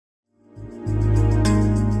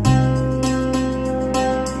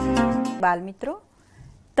બાળમિત્રો,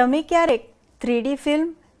 તમે ક્યારેક 3D ફિલ્મ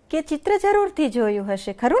કે ચિત્ર જરૂરથી જોયું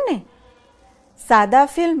હશે, ખરું ને? સાદા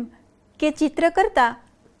ફિલ્મ કે ચિત્ર કરતાં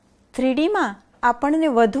 3Dમાં આપણને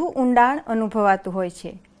વધુ ઊંડાણ અનુભવાતું હોય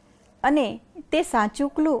છે અને તે સાચું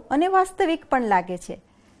ક્લુ અને વાસ્તવિક પણ લાગે છે.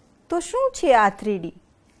 તો શું છે આ 3D?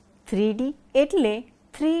 3D એટલે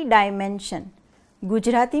 3 ડાયમેન્શન.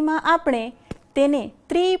 ગુજરાતીમાં આપણે તેને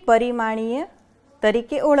ત્રિપરિમાણીય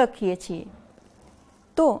તરીકે ઓળખીએ છીએ.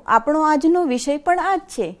 તો આપણો આજનો વિષય પણ આ જ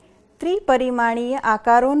છે, ત્રિપરિમાણીય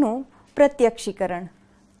આકારોનું પ્રત્યક્ષીકરણ.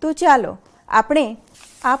 તો ચાલો આપણે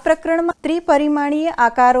આ પ્રકરણમાં ત્રિપરિમાણીય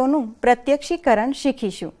આકારોનું પ્રત્યક્ષીકરણ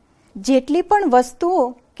શીખીશું. જેટલી પણ વસ્તુઓ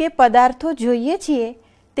કે પદાર્થો જોઈએ છીએ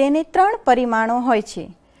તેને 3 પરિમાણો હોય છે.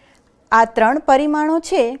 આ 3 પરિમાણો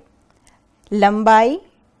છે લંબાઈ,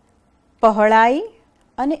 પહોળાઈ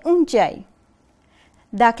અને ઊંચાઈ.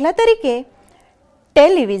 દાખલા તરીકે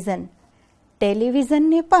ટેલિવિઝન.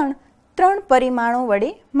 ટેલિવિઝનને પણ 3 પરિમાણો વડે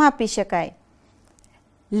માપી શકાય: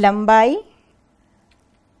 લંબાઈ,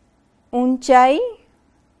 ઊંચાઈ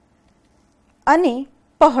અને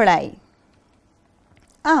પહોળાઈ.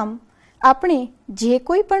 આમ આપણે જે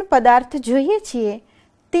કોઈ પણ પદાર્થ જોઈએ છીએ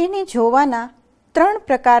તેને જોવાના 3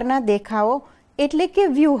 પ્રકારના દેખાવો એટલે કે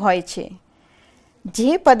વ્યૂ હોય છે. જે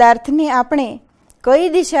પદાર્થને આપણે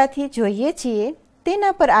કઈ દિશાથી જોઈએ છીએ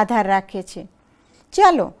તેના પર આધાર રાખે છે.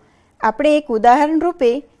 ચાલો આપણે એક ઉદાહરણ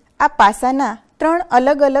રૂપે આ પાસાના 3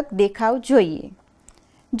 અલગ અલગ દેખાવ જોઈએ.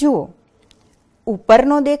 જુઓ,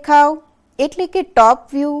 ઉપરનો દેખાવ એટલે કે ટોપ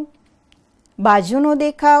વ્યૂ, બાજુનો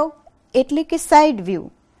દેખાવ એટલે કે સાઇડ વ્યૂ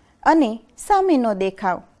અને સામેનો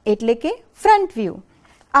દેખાવ એટલે કે ફ્રન્ટ વ્યૂ.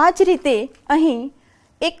 આ જ રીતે અહીં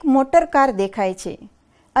એક મોટર કાર દેખાય છે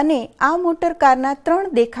અને આ મોટર કારના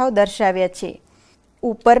 3 દેખાવ દર્શાવ્યા છે: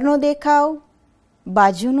 ઉપરનો દેખાવ,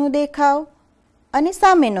 બાજુનો દેખાવ અને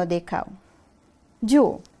સામેનો દેખાવ.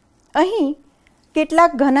 જુઓ, અહીં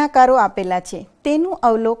કેટલાક ઘનાકારો આપેલા છે, તેનું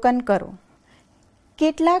અવલોકન કરો.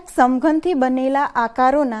 કેટલાક સમઘનથી બનેલા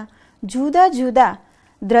આકારોના જુદા જુદા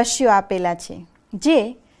દ્રશ્યો આપેલા છે, જે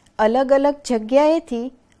અલગ અલગ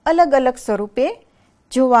જગ્યાએથી અલગ અલગ સ્વરૂપે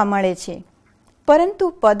જોવા મળે છે, પરંતુ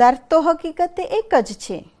પદાર્થ તો હકીકતે એક જ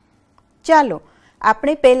છે. ચાલો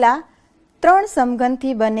આપણે પહેલાં 3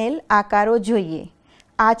 સમઘનથી બનેલ આકારો જોઈએ.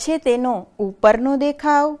 આ છે તેનો ઉપરનો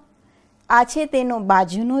દેખાવ, આ છે તેનો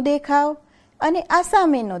બાજુનો દેખાવ અને આ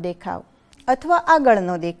સામેનો દેખાવ અથવા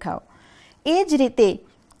આગળનો દેખાવ. એ જ રીતે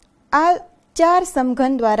આ 4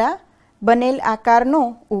 સમઘન દ્વારા બનેલ આકારનો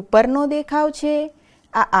ઉપરનો દેખાવ છે,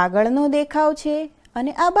 આ આગળનો દેખાવ છે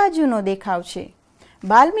અને આ બાજુનો દેખાવ છે.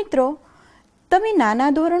 બાળમિત્રો, તમે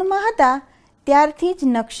નાના ધોરણમાં હતા ત્યારથી જ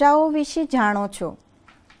નકશાઓ વિશે જાણો છો.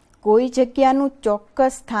 કોઈ જગ્યાનું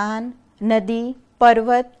ચોક્કસ સ્થાન, નદી,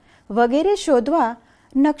 પર્વત વગેરે શોધવા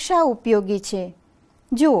નકશા ઉપયોગી છે.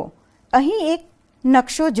 જુઓ, અહીં એક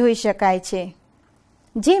નકશો જોઈ શકાય છે,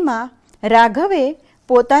 જેમાં રાઘવે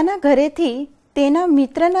પોતાના ઘરેથી તેના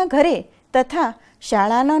મિત્રના ઘરે તથા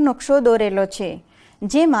શાળાનો નકશો દોરેલો છે,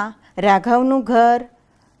 જેમાં રાઘવનું ઘર,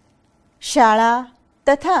 શાળા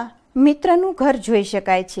તથા મિત્રનું ઘર જોઈ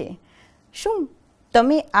શકાય છે. શું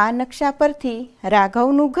તમે આ નકશા પરથી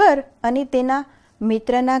રાઘવનું ઘર અને તેના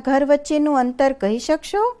મિત્રના ઘર વચ્ચેનું અંતર કહી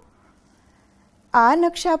શકશો? આ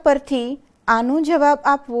નકશા પરથી આનો જવાબ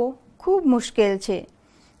આપવો ખૂબ મુશ્કેલ છે.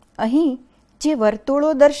 અહીં જે વર્તુળો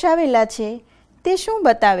દર્શાવેલા છે તે શું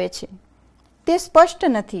બતાવે છે તે સ્પષ્ટ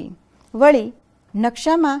નથી. વળી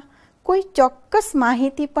નકશામાં કોઈ ચોક્કસ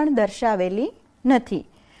માહિતી પણ દર્શાવેલી નથી,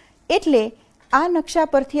 એટલે આ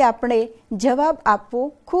નકશા પરથી આપણે જવાબ આપવો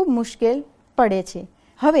ખૂબ મુશ્કેલ પડે છે.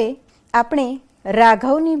 હવે આપણે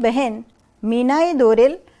રાઘવની બહેન મીનાએ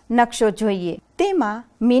દોરેલ નકશો જોઈએ. તેમાં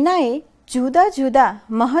મીનાએ જુદા જુદા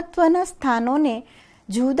મહત્ત્વના સ્થાનોને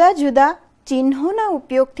જુદા જુદા ચિહ્નોના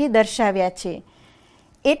ઉપયોગથી દર્શાવ્યા છે.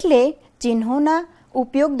 એટલે ચિહ્નોના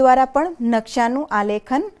ઉપયોગ દ્વારા પણ નકશાનું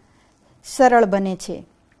આલેખન સરળ બને છે.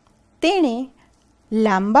 તેણે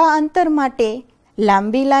લાંબા અંતર માટે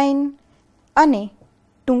લાંબી લાઈન અને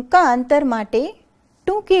ટૂંકા અંતર માટે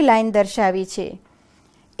ટૂંકી લાઈન દર્શાવી છે.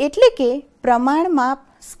 એટલે કે પ્રમાણમાપ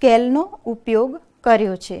સ્કેલનો ઉપયોગ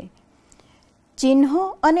કર્યો છે. ચિહ્નો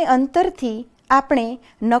અને અંતરથી આપણે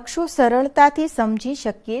નકશો સરળતાથી સમજી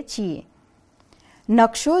શકીએ છીએ.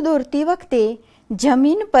 નકશો દોરતી વખતે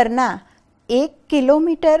જમીન પરના 1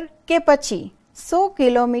 કિલોમીટર કે પછી 100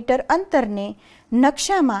 કિલોમીટર અંતરને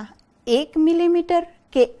નકશામાં 1 મિલીમીટર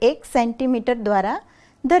કે 1 સેન્ટીમીટર દ્વારા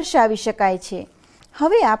દર્શાવી શકાય છે.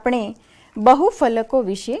 હવે આપણે બહુફલકો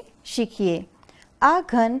વિશે શીખીએ. આ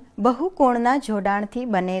ઘન બહુકોણના જોડાણથી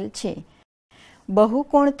બનેલ છે.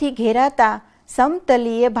 બહુકોણથી ઘેરાતા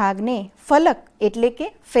સમતલીય ભાગને ફલક એટલે કે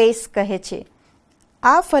ફેસ કહે છે.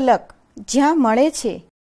 આ ફલક જ્યાં મળે છે